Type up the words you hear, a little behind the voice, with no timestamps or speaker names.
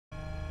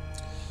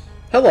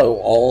Hello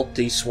all,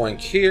 D-Swank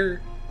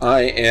here.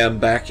 I am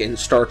back in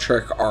Star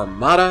Trek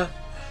Armada.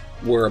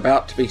 We're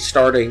about to be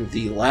starting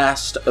the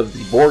last of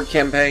the Borg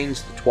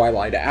campaigns, the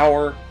Twilight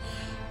Hour.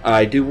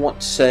 I do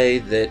want to say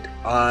that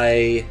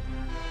I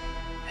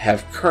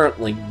have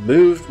currently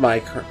moved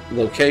my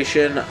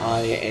location.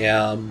 I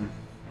am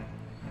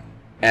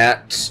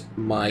at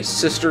my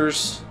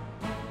sister's.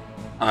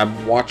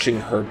 I'm watching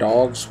her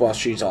dogs while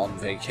she's on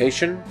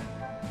vacation.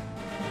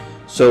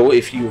 So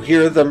if you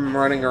hear them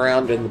running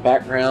around in the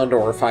background,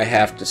 or if I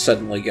have to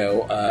suddenly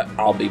go,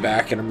 I'll be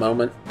back in a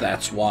moment,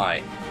 that's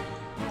why.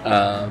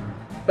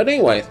 But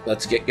anyway,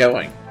 let's get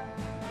going.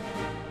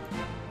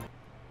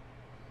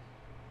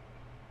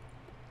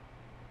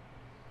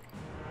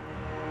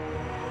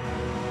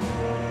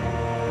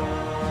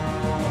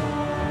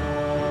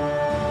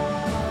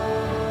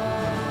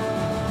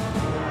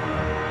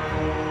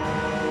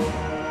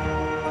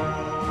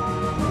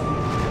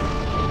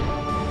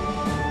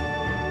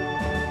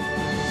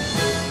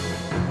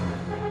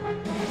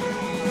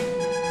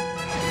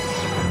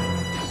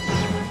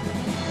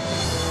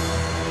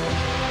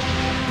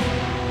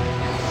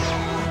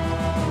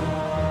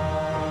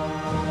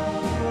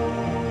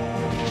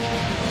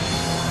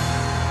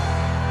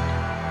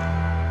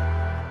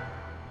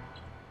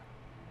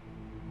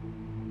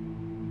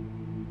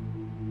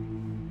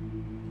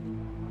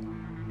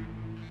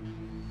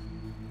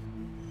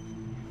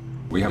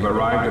 We have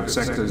arrived at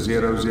Sector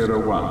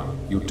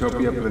 001,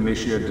 Utopia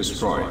Planitia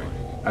destroyed.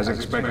 As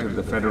expected,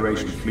 the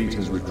Federation fleet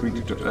has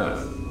retreated to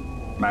Earth.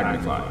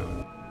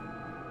 Magnified.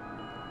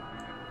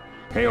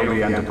 Hail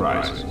the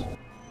Enterprise.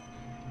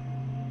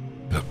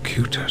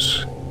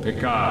 Locutus.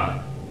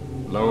 Picard,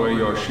 lower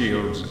your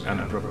shields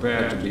and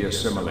prepare to be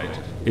assimilated.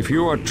 If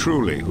you are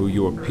truly who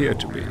you appear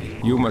to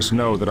be, you must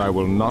know that I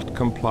will not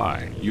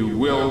comply. You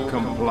will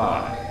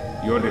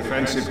comply. Your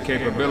defensive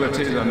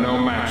capabilities are no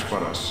match for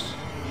us.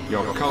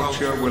 Your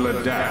culture will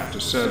adapt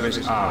to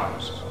service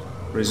ours.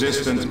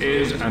 Resistance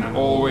is and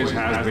always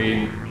has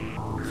been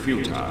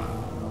futile.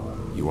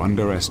 You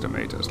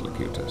underestimate us,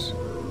 Locutus.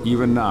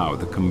 Even now,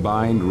 the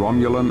combined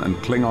Romulan and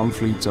Klingon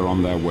fleets are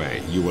on their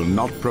way. You will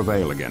not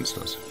prevail against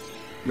us.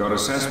 Your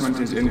assessment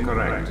is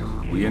incorrect.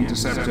 We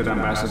intercepted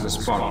Ambassador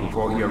Spock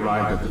before he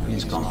arrived at the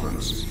peace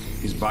conference.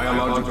 His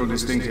biological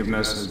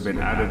distinctiveness has been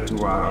added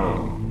to our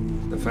own.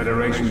 The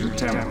Federation's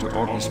attempt to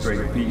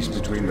orchestrate peace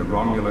between the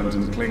Romulans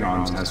and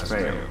Klingons has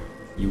failed.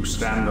 You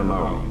stand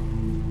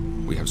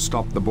alone. We have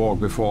stopped the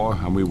Borg before,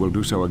 and we will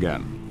do so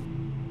again.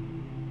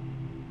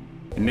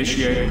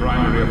 Initiate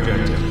primary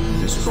objective.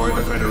 Destroy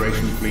the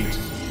Federation fleet.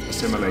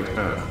 Assimilate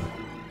Earth.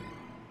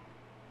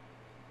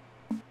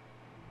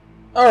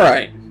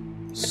 Alright,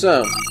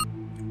 so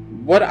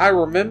what I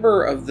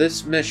remember of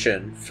this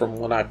mission from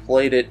when I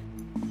played it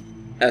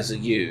as a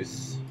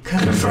youth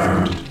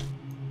confirmed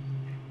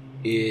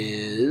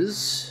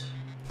is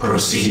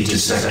proceed to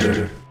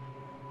sector.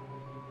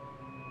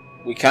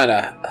 We kind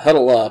of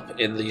huddle up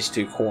in these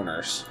two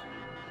corners.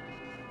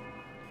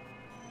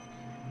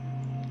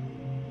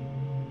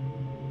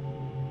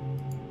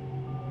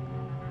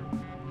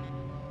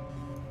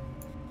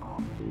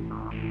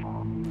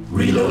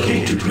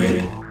 Relocate to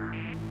grid.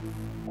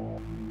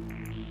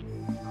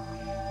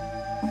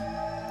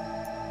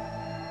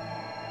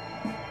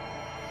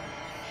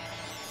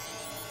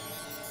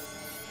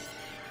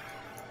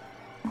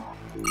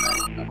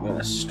 I'm going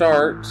to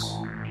start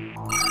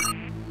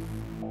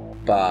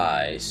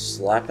by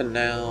slapping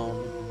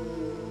down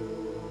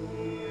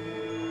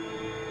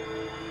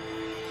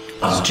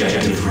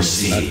Objective a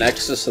received.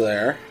 nexus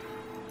there.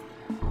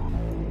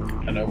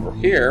 And over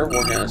here,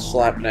 we're going to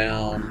slap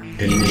down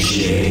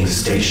Initiating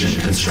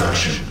station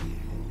construction.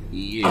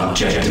 you.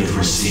 Objective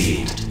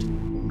received.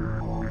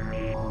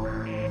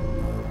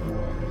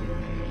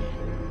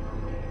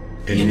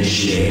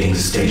 Initiating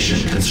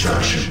station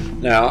construction.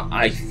 Now,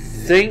 I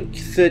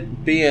think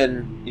that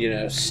being,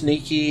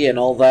 sneaky and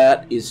all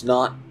that is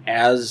not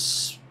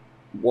as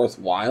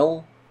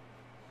worthwhile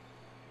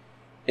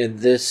in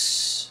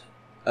this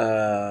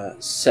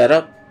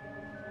setup,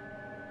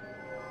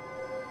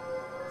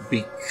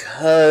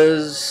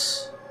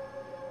 because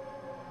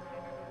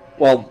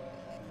the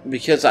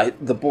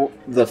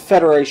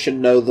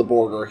Federation know the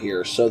Borg are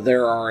here, so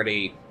they're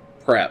already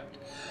prepped.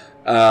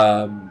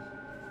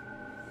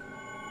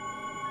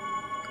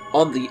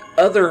 On the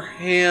other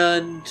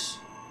hand,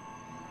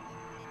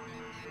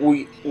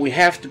 we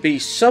have to be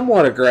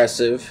somewhat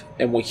aggressive,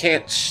 and we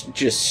can't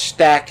just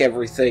stack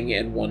everything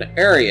in one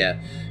area,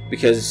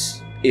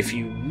 because if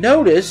you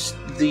notice,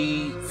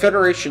 the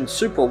Federation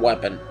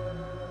superweapon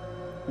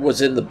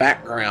was in the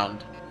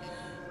background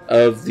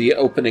of the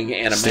opening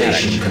animatic.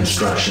 Station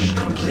construction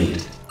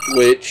complete.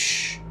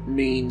 Which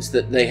means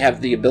that they have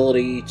the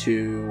ability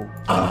to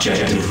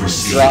Objective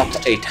received.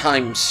 drop a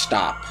time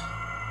stop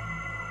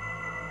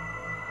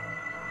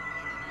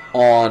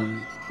on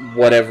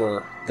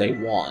whatever they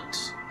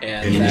want.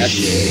 And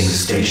Initiating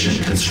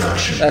station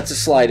construction. that's a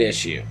slight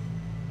issue.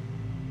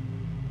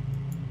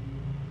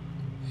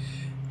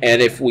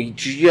 And if we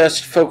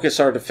just focus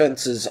our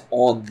defenses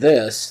on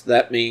this,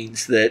 that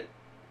means that,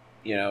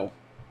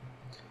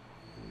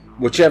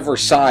 whichever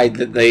side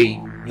that the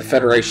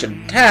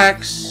Federation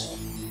attacks,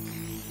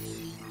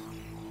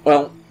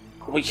 well,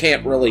 we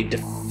can't really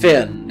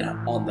defend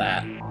on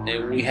that.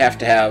 We have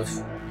to have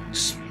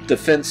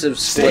defensive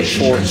split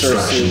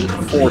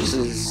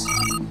forces,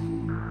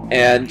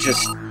 and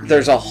just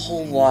there's a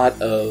whole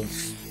lot of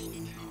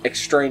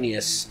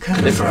extraneous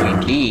that we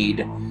need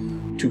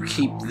to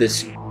keep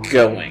this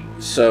going.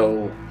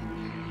 So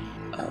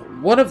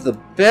one of the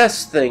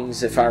best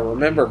things, if I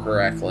remember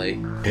correctly,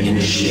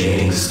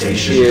 Initiating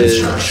station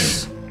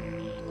construction.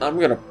 I'm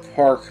gonna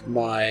park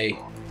my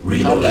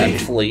combat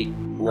fleet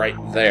right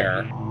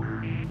there,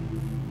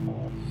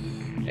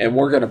 and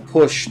we're gonna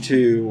push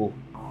to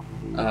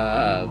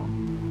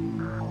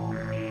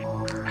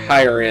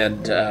higher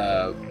end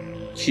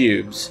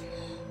cubes,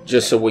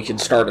 just so we can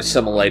start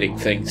assimilating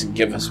things and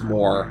give us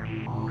more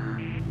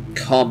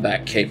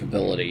combat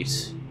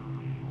capabilities.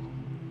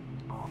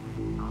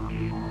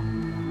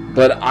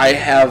 But I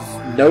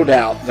have no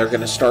doubt they're going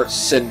to start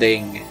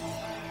sending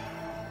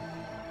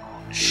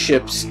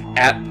ships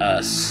at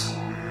us.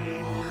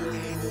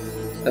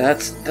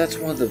 That's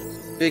one of the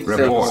big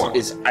things,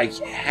 is I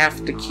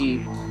have to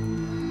keep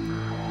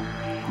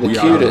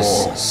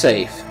Locutus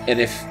safe. And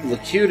if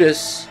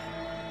Locutus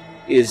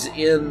is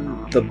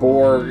in the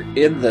Borg,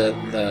 in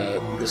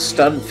the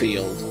stun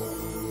field,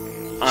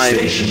 I'm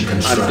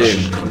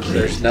doomed.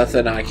 There's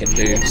nothing I can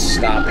do to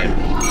stop him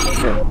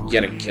from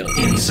getting killed.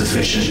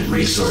 Insufficient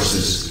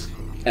resources.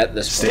 At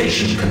this point.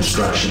 Station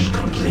construction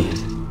complete.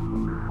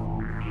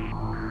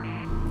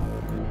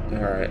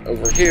 Alright,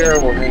 over here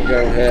we're going to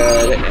go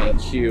ahead and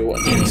queue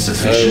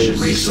insufficient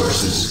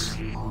resources.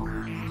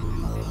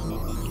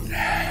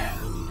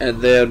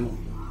 And then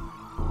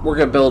we're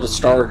going to build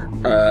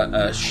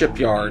a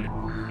shipyard,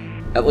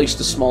 at least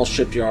a small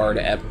shipyard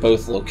at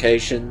both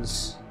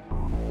locations.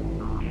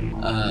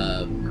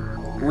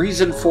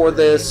 Reason for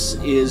this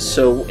is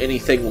so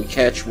anything we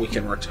catch we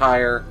can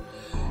retire,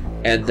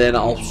 and then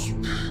I'll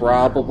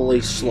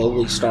probably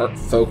slowly start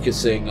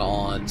focusing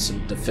on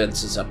some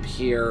defenses up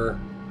here.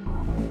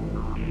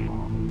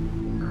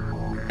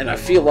 And I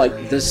feel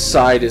like this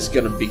side is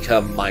going to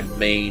become my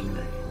main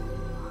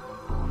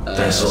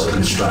vessel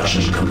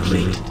construction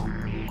complete.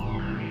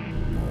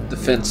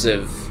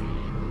 Defensive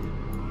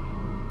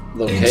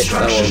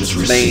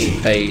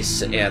main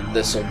base, and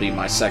this will be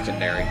my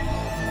secondary,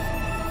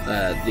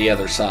 the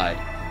other side.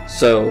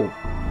 So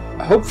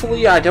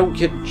hopefully I don't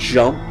get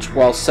jumped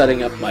while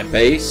setting up my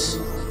base,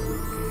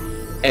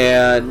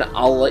 and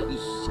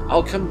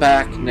I'll come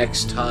back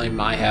next time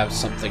I have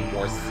something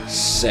worth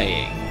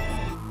saying.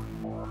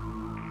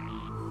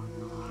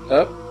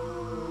 Oh.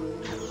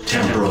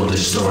 Temporal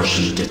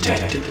distortion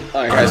detected.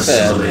 Like I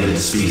said, unassimilated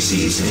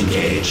species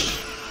engaged.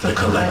 The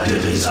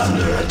collective is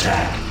under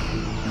attack.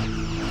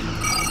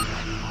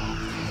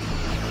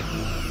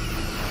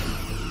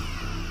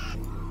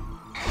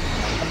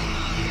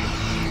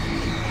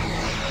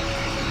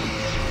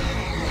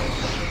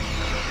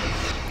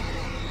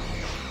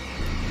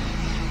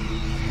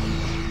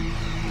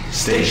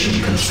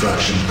 Station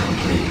construction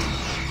complete.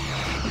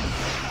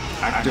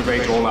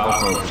 Activate all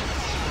outposts.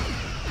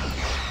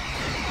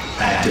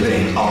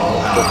 Activate all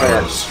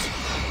outposts.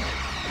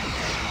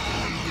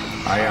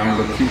 I am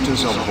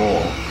Locutus of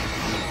Borg.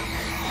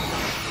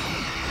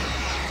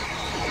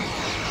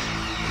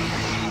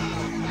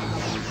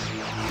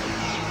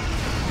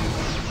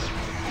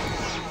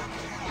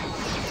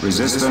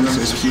 Resistance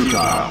is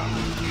futile.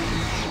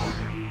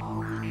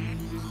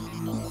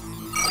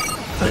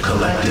 The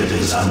collective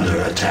is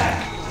under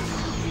attack.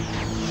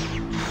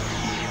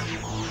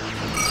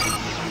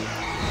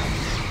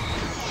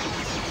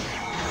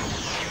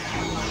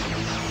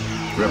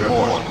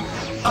 Report.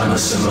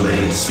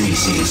 Unassimilated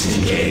species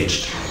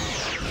engaged.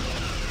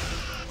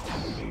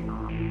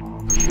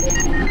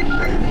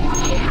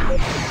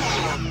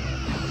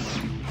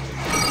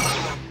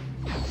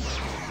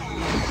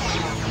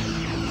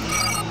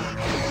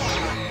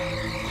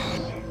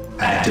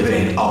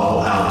 Activate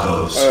all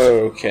alcoves.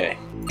 Okay.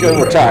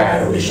 Go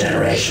retire.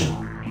 Regeneration.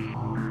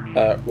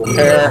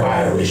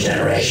 Repair.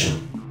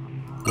 Regeneration.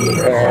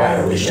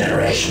 Require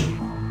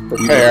regeneration.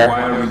 Repair.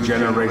 Require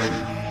regeneration.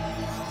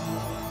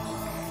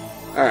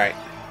 Alright.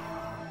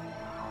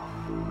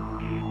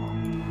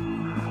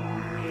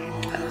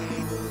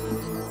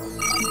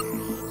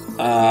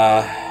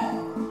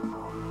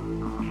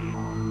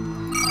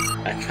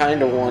 I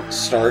kind of want to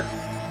start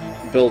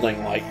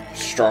building, like,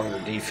 stronger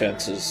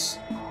defenses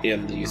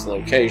in these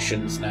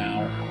locations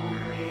now.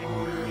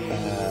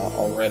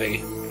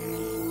 Already.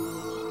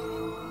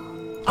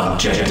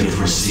 Objective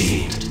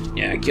received.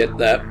 Yeah, get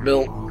that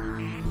built.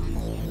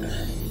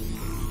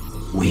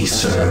 We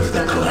serve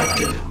the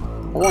collective.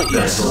 I want you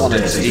Vessel to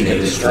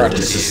designated for deconstruct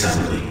these.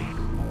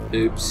 disassembly.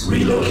 Oops.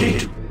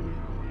 Relocate.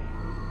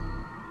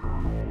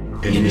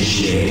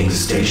 Initiating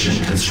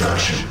station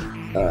construction.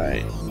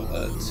 Alright,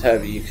 let's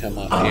have you come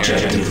up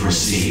Objective here.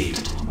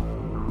 received.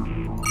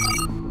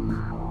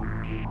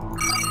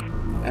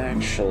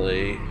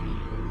 Actually,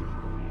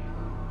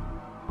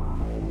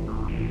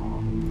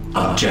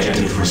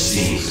 Objective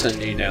received.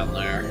 send you down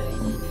there.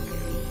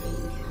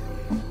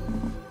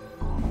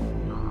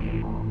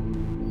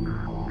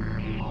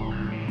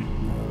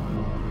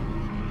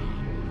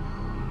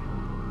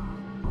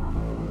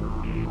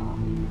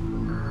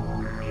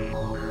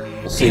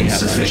 see how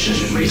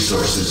Insufficient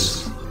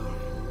resources.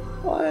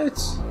 What?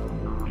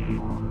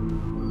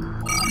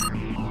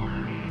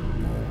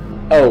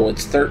 Oh,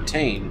 it's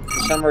 13. For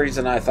some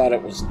reason I thought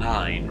it was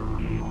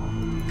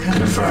 9.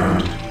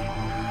 Confirmed.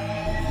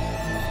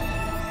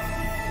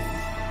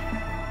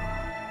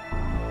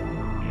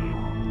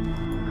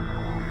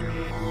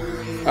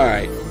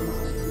 Alright.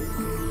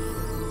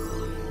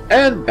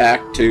 And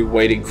back to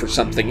waiting for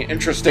something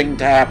interesting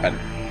to happen.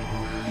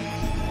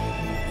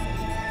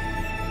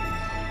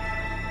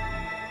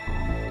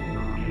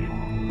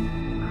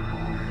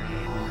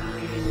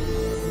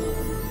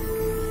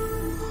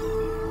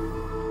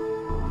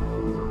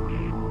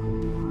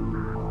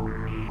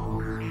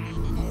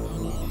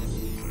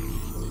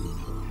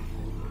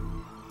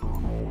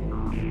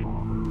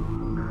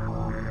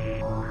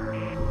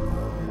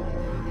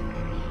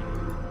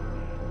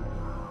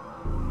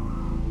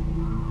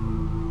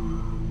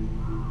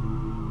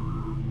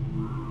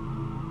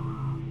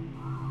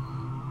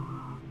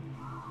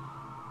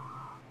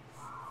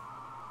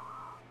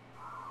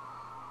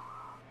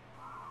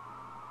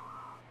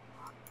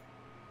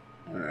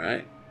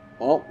 Alright.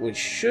 Well, we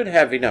should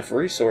have enough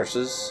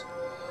resources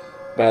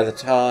by the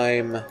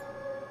time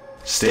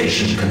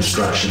Station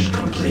construction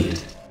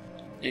complete.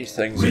 these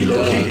things are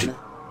Relocate. done.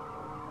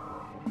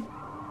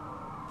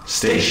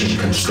 Station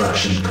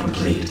construction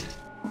complete.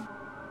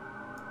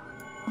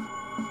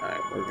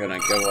 Alright, we're gonna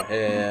go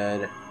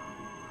ahead.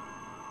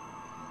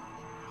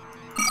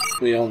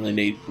 We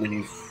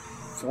need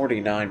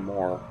 49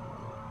 more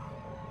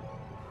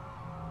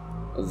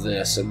of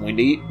this, and we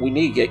need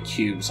to get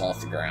cubes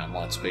off the ground,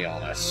 let's be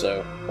honest.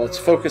 So let's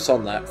focus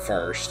on that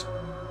first.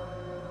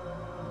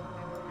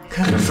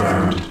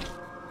 Confirmed.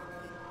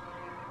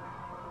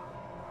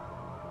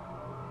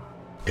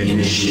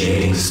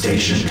 Initiating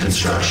station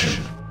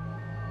construction.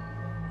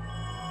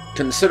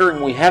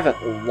 Considering we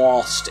haven't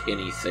lost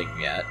anything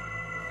yet,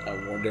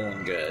 we're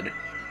doing good.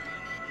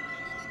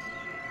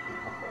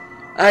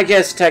 I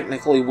guess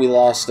technically we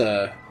lost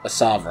a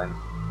sovereign.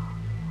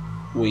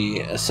 We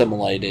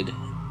assimilated.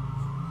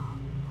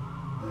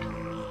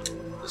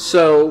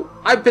 So,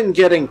 I've been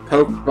getting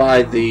poked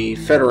by the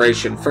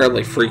Federation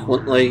fairly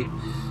frequently,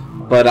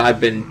 but I've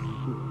been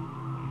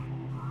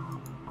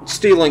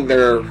stealing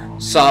their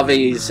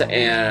Savis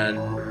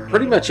and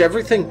pretty much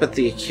everything but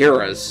the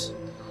Akiras,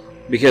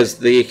 because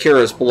the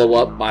Akiras blow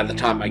up by the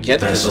time I get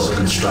to them. Vessel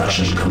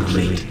construction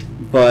complete.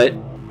 But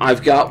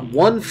I've got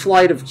one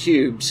flight of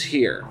cubes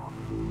here.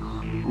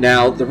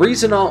 Now, the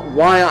reason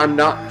why I'm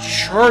not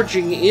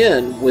charging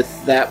in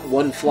with that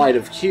one flight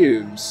of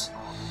cubes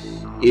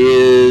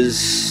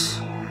is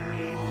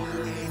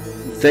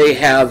they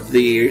have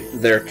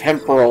their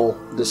temporal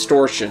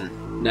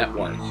distortion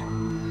network.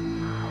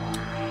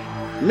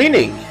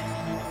 Meaning,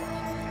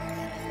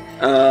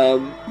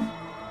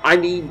 I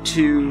need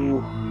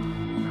to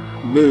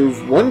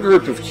move one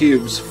group of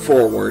cubes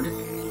forward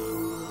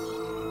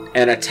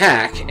and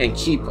attack and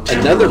keep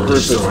another group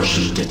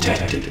distortion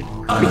detected.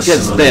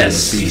 Because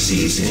this.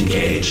 Species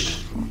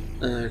engaged.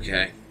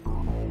 Okay.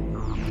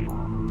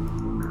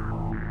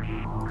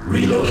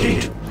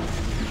 Relocate.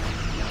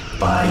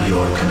 By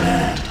your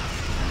command.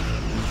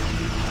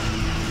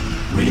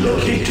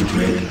 Relocate to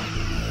grid.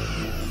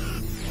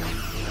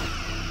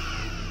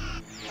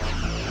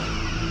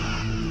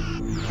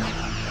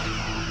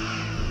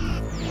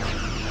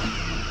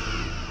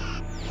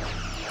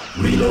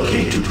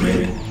 Relocate to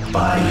grid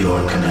by your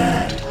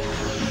command.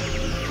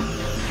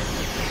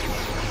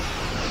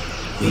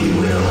 We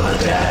will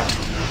adapt.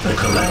 The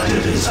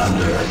collective is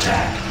under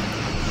attack.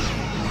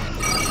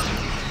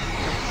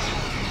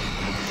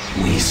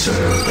 We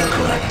serve the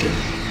collective.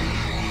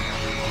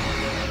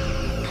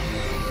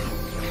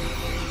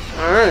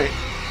 Alright.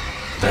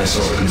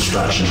 Vessel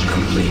construction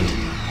complete.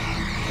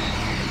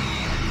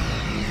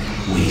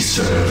 We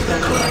serve the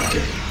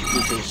collective.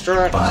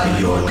 Deconstruct. By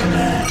your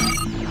command.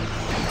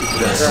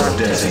 Vessel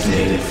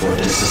designated for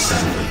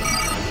disassembly.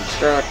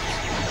 Deconstruct.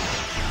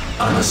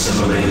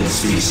 Unassimilated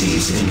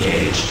species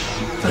engaged.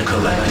 The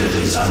collective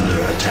is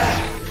under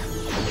attack.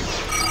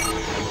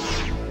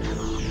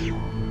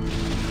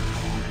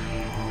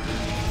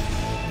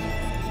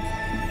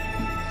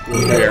 We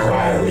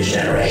require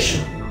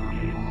regeneration.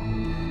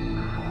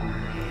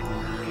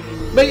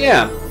 But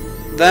yeah,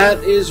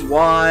 that is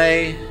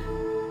why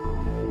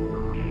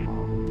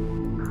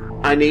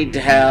I need to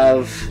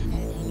have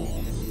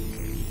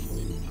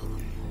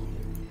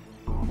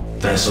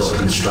Vessel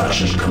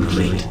construction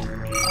complete.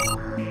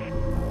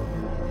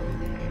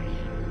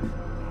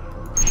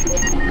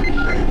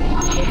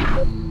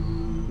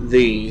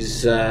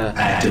 these,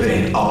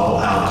 Activate all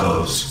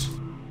alcoves.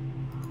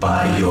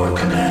 By your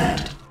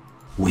command.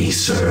 We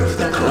serve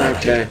the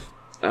collective.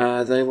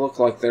 okay. They look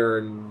like they're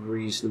in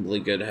reasonably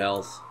good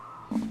health,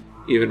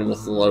 even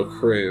with the low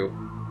crew.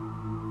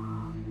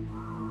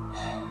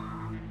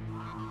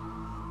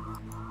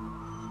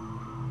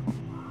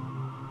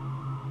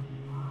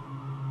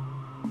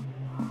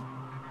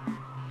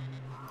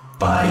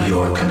 By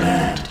your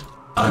command.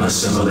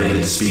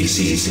 Unassimilated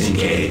species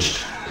engaged.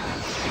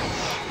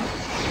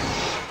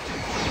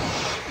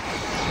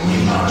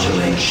 We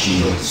modulate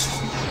shields.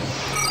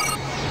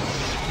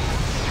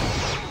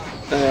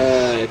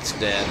 It's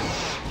dead.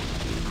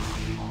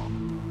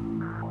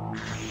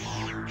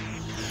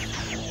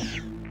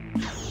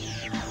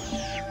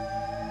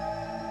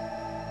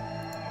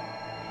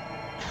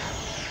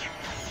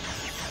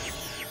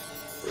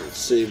 Let's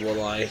see, will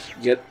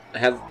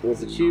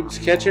the cubes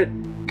catch it?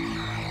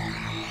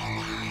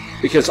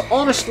 Because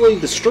honestly,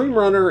 the Stream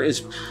Runner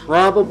is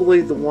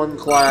probably the one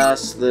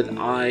class that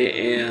I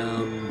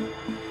am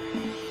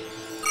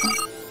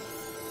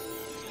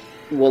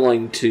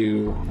willing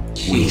to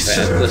keep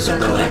at this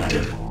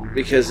point,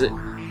 because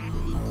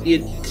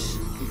it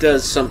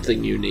does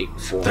something unique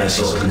for me.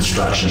 Vessel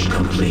construction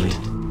complete.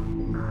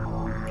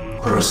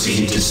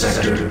 Proceed to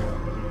sector.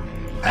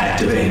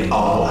 Activate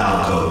all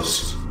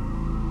alcoves.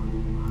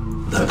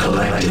 The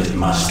collective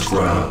must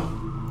grow.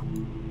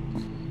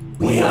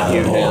 We are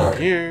the Borg.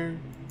 Here.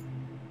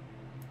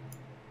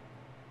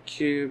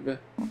 Cube.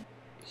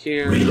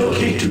 Here.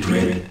 Relocate to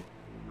grid.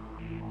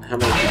 How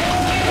many?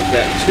 I've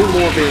got 2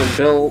 more being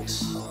built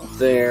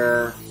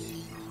there.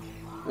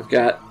 I've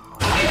got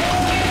 3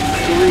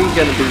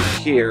 gonna be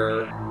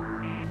here.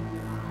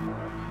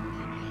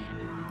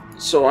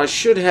 So I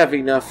should have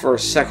enough for a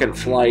second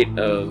flight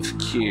of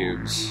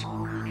cubes.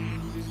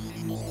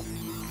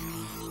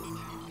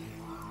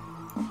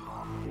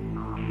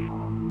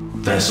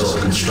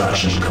 Vessel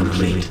construction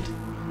complete.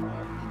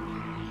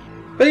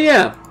 But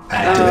yeah.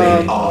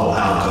 Activate all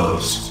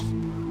alcoves.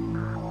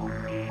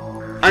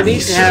 I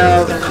need to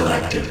have the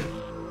collective.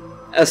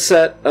 a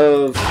set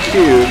of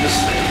cubes.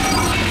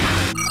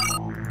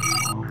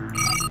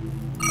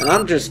 And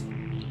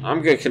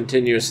I'm gonna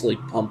continuously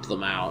pump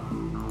them out.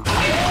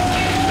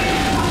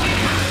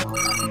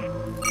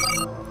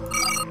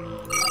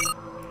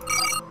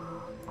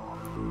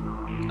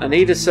 I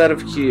need a set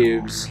of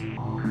cubes.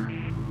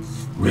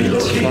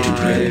 Relocate to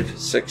grid. 5,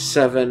 6,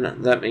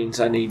 7. That means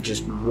I need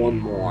just 1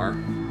 more.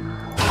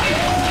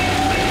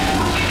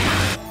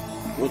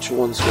 Which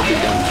one's gonna be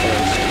done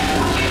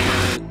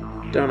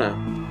first? Don't know.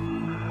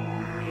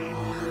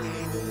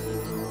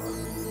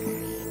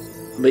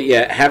 But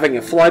yeah, having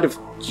a flight of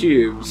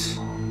cubes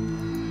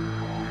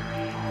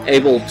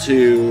able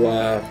to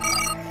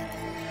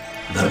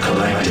the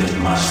collective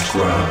must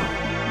grow.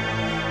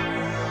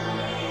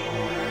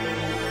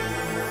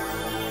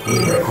 We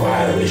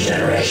require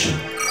regeneration.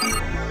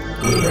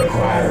 We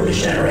require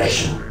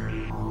regeneration.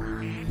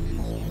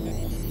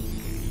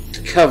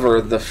 to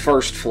cover the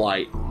first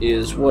flight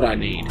is what I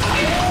need.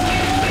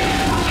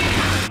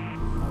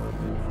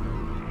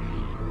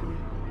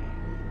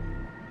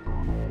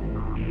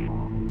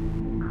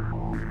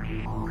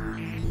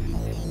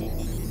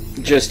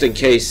 Just in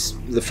case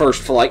the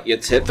first flight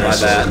gets hit by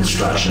that.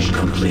 Construction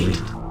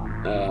complete.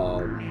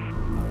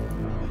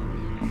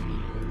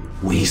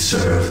 We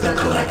serve the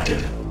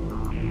collective.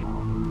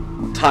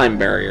 Time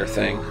barrier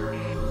thing.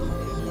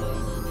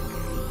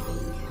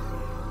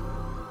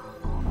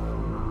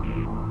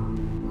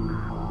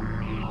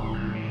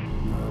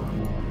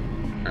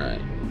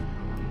 Alright.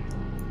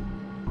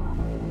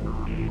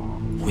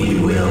 We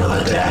will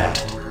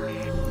adapt.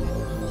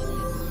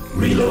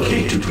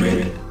 Relocate to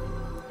grid.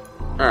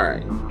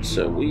 Alright,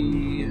 so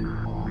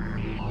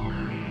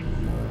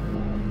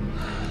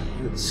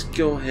let's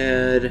go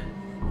ahead.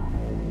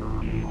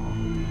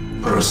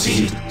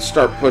 Proceed.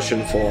 Start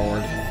pushing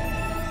forward.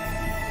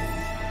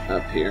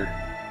 Up here.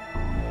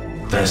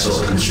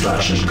 Vessel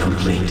construction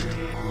complete.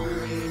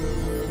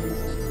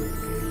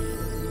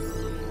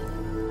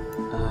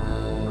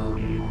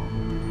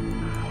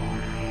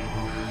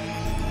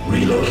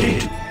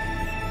 Relocate.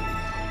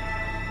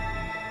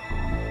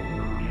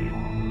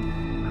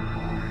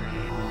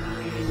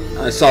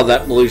 I saw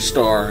that blue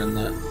star and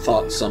that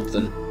thought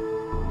something.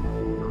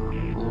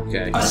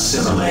 Okay.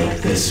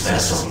 Assimilate this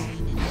vessel.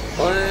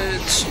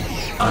 Let's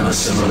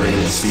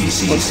Unassimilated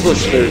species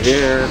push through engaged.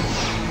 here.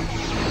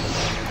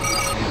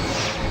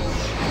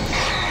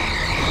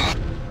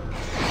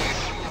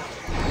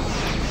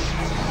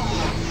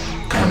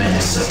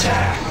 Commence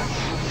attack.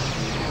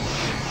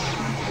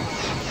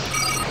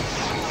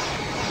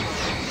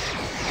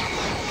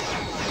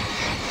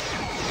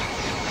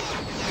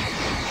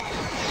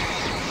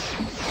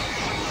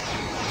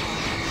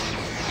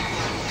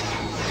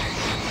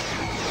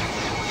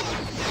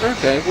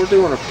 Okay, we're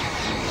doing a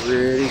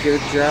pretty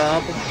good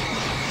job.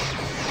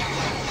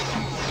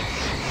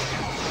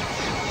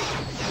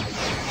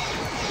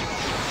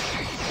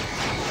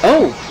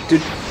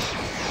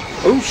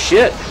 Oh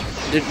shit.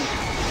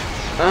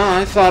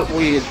 I thought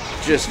we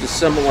had just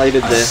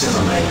assimilated this.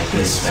 Assimilate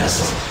this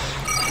vessel.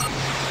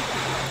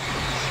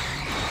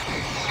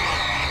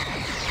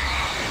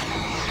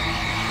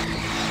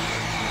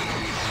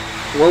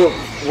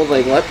 Will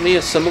they let me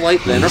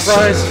assimilate the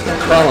Enterprise?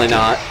 Probably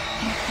not.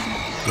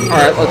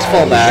 Alright, let's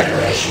fall back.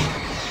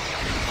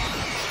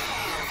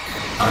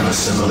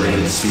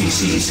 Unassimilated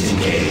species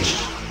engaged.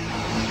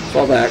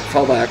 Fall back,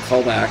 fall back,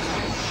 fall back.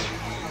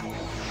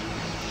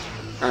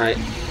 Alright.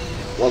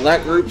 Well,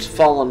 that group's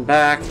fallen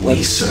back.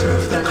 We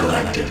serve the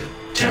collective.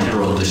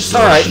 Temporal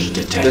distortion Alright,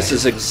 detected. this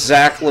is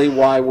exactly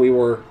why we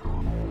were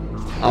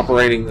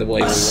operating the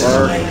way we were.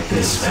 Assimilate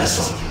this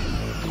vessel.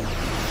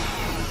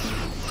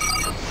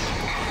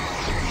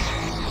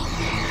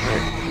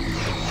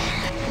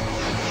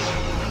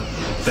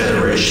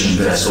 Federation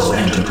vessel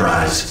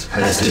Enterprise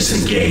has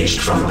disengaged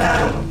from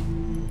battle.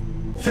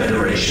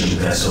 Federation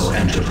vessel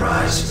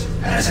Enterprise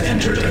has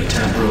entered a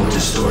temporal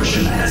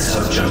distortion at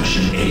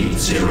subjunction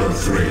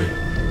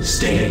 803.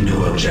 State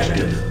new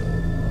objective.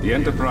 The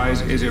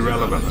Enterprise is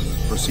irrelevant.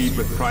 Proceed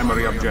with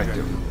primary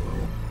objective.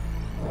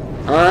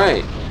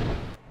 Alright.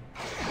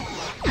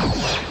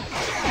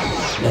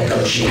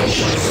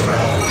 Negotiations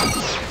irrelevant.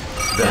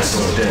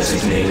 Vessel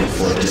designated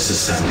for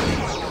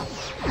disassembly.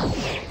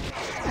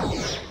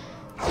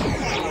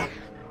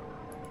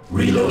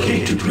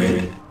 Relocate to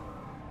grid.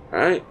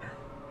 Alright.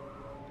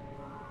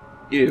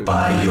 You.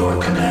 By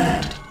your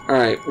command.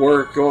 Alright,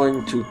 we're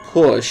going to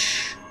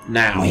push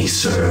now. We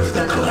serve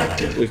the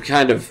collective. We've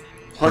kind of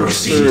punched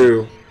Proceed.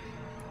 through.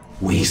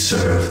 We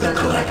serve the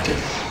collective.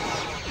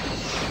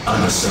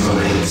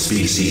 Unassimilated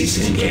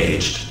species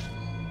engaged.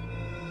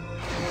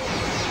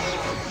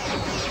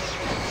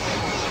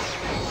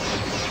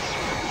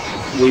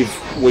 We've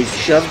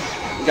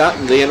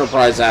gotten the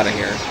Enterprise out of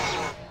here.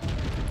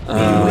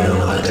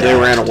 They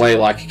ran away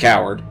like a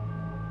coward.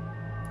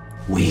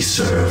 We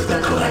serve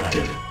the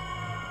collective.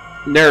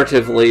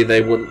 Narratively,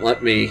 they wouldn't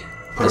let me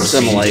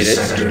assimilate it.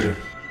 Sector.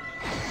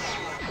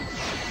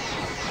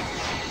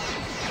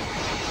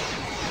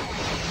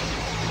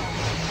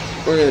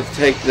 We're going to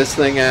take this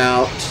thing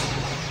out.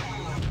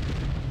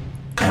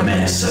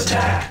 Commence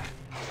attack.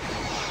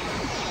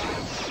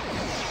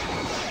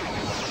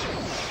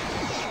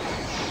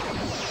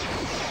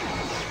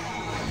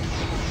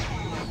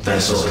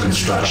 Vessel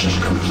construction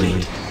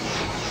complete.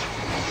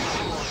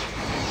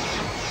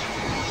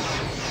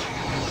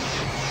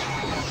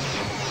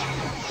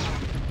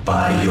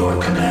 By your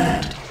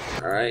command.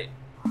 Alright.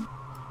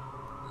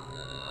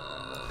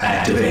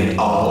 Activate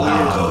all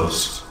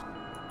alcoves.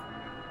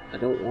 I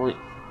don't want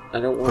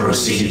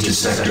Proceed to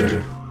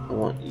sector. I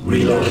want you.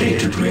 Relocate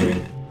to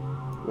grid.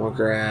 We'll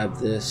grab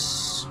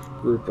this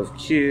group of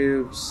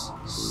cubes.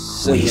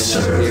 Send We them up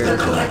serve here.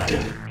 the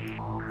collective.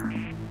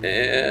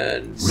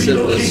 And send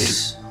Relocate.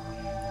 this.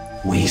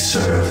 We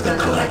serve the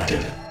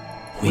collective.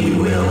 We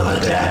will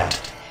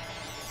adapt.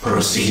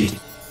 Proceed.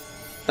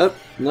 Oh,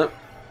 nope.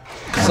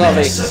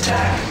 Commence Sorry.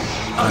 attack.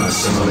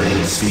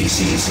 Unassimilated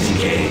species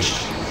engaged.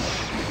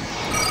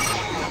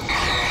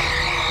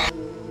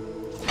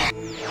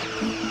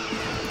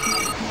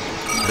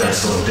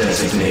 Vessel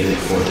designated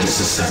for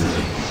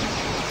disassembly.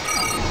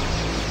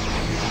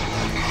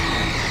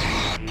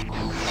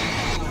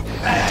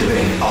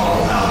 Activate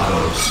all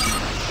alcoves.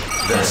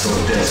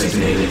 Vessel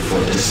designated for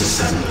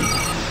disassembly.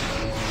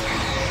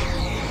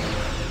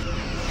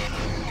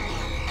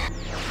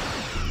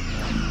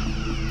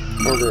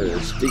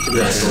 Orders. Decommission.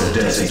 Vessel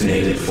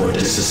designated for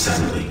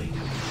disassembly.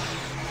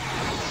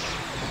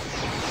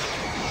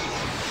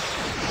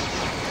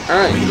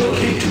 Alright.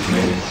 Relocate to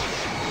grid.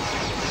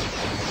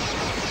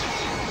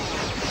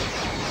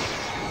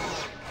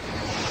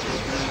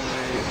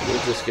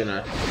 We're just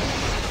gonna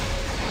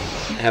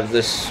have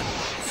this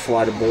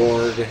flight of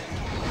Borg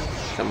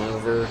come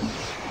over.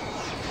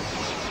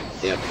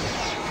 Yep.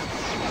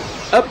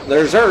 Oh,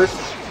 there's Earth.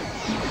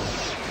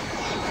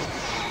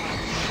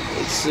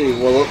 Let's see.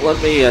 Well,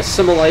 let me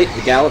assimilate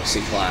the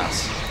Galaxy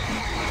class.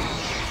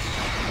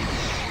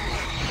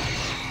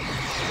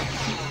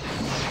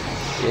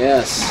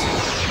 Yes.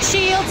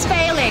 Shields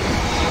failing.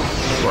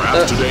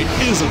 Perhaps today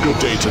is a good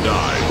day to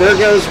die. There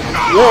goes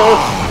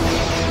Wolf.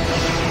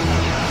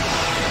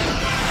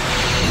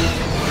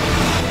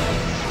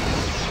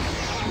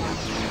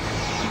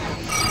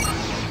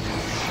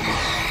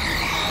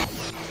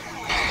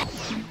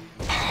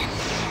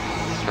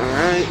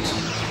 Alright.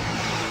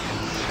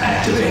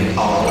 Activate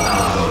all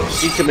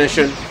alcoves.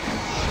 Decommission.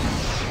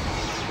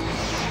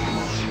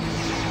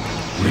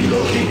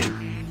 Relocate.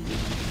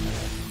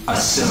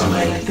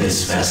 Assimilate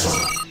this vessel.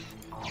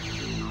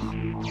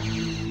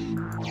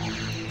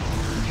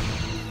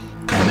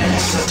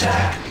 Commence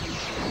attack.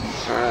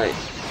 Alright.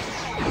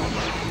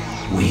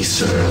 We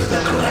serve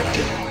the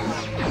collective.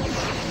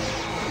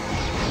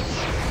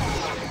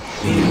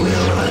 We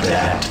will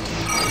adapt.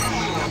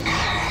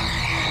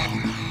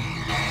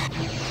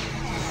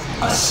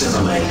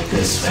 Assimilate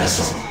this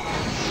vessel.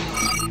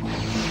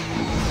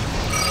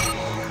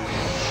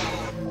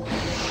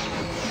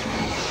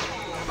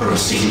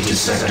 Proceed to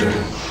sector.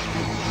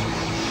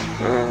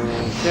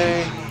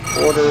 Okay.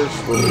 Orders.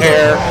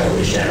 Repair.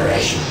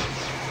 Regeneration.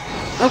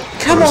 Oh,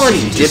 come on,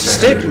 Proceed to dipstick.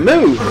 sector.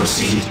 Move.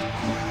 Proceed.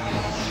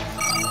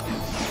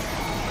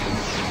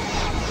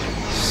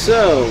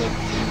 So.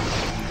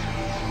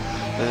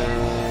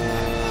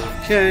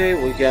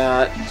 Okay, we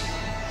got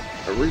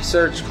a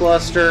research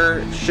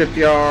cluster,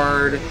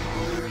 shipyard.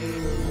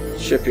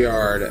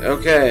 Shipyard.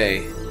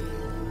 Okay.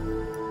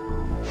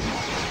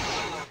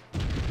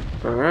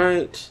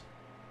 Alright.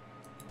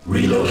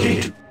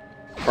 Relocate.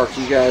 Park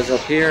you guys up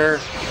here.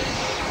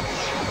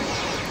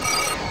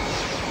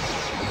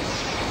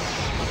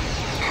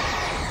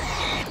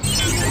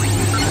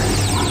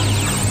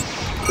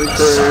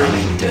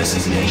 Assigning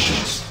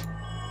designations.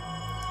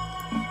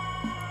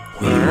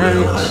 We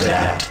will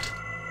adapt.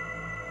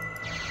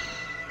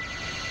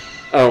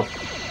 Oh.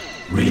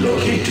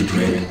 Relocate to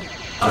grid.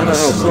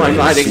 My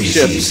mining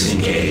ships.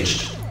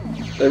 Engaged.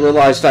 They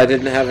realized I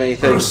didn't have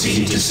anything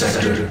Proceed to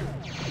sector.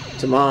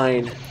 to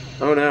mine.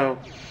 Oh no.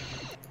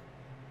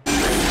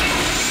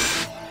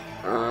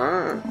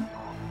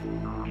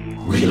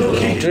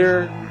 Relocate.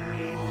 Here.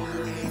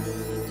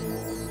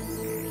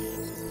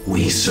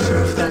 We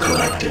serve the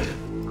collective.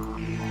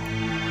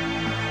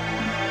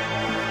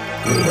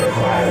 We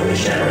require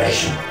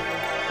regeneration.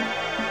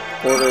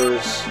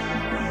 Orders.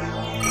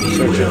 We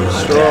Search will and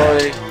destroy.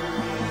 adapt.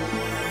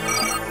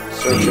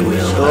 Search We and will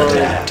destroy.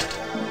 adapt.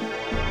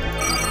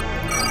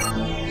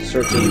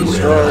 Search We and will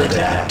destroy.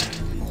 adapt.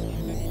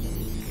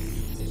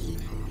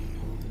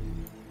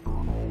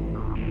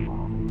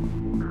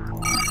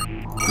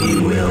 We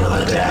will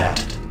adapt.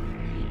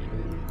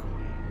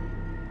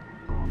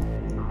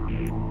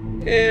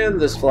 And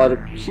this flight of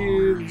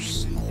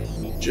cubes,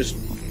 just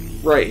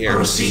right here.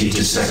 Proceed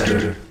to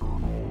sector.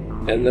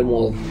 And then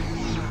we'll...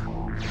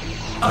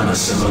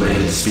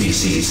 Unassimilated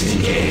species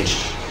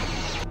engaged.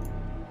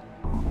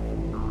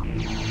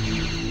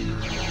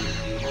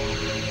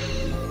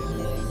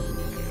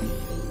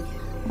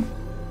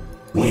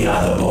 We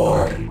are the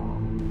Borg.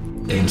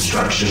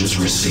 Instructions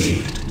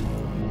received.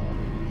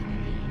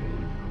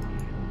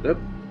 Yep,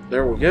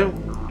 there we go.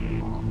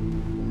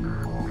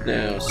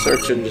 Now,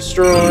 search and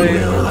destroy.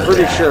 I'm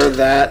pretty sure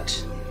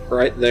that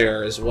right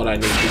there is what I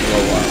need to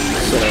blow up,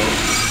 so...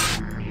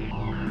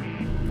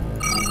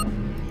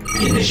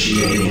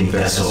 Initiating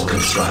vessel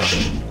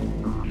construction.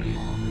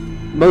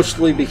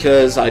 Mostly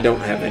because I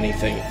don't have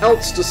anything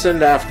else to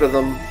send after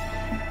them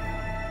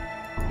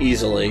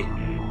easily.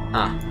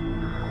 Ah.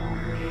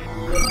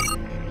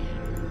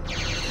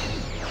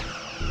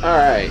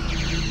 Alright.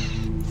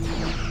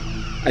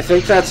 I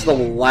think that's the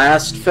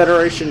last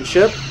Federation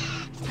ship.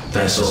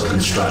 Vessel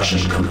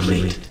construction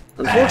complete.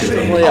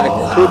 Unfortunately, I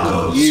all couldn't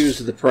outposts. use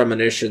the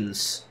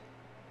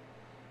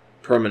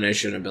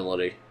premonition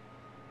ability.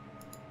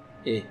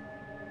 Eh.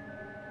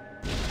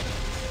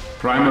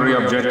 Primary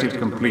objective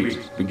complete.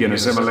 Begin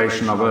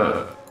assimilation of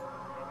Earth.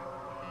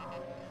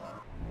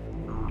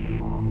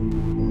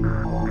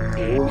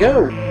 Here we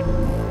go.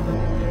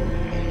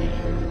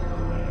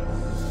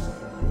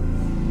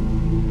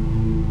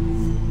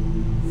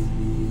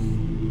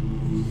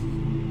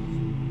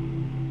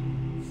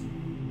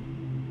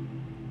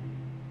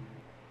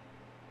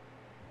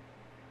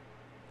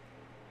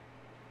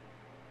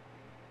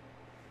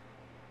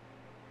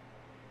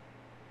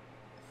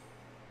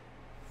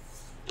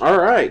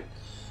 Alright,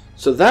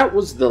 so that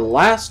was the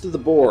last of the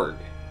Borg.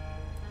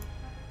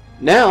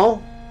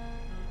 Now,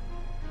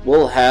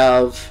 we'll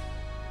have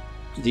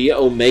the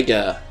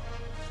Omega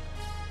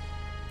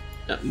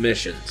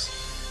missions.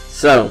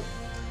 So,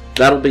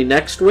 that'll be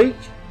next week.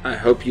 I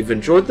hope you've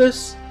enjoyed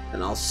this,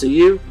 and I'll see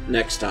you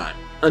next time.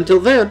 Until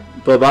then,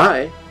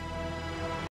 bye-bye.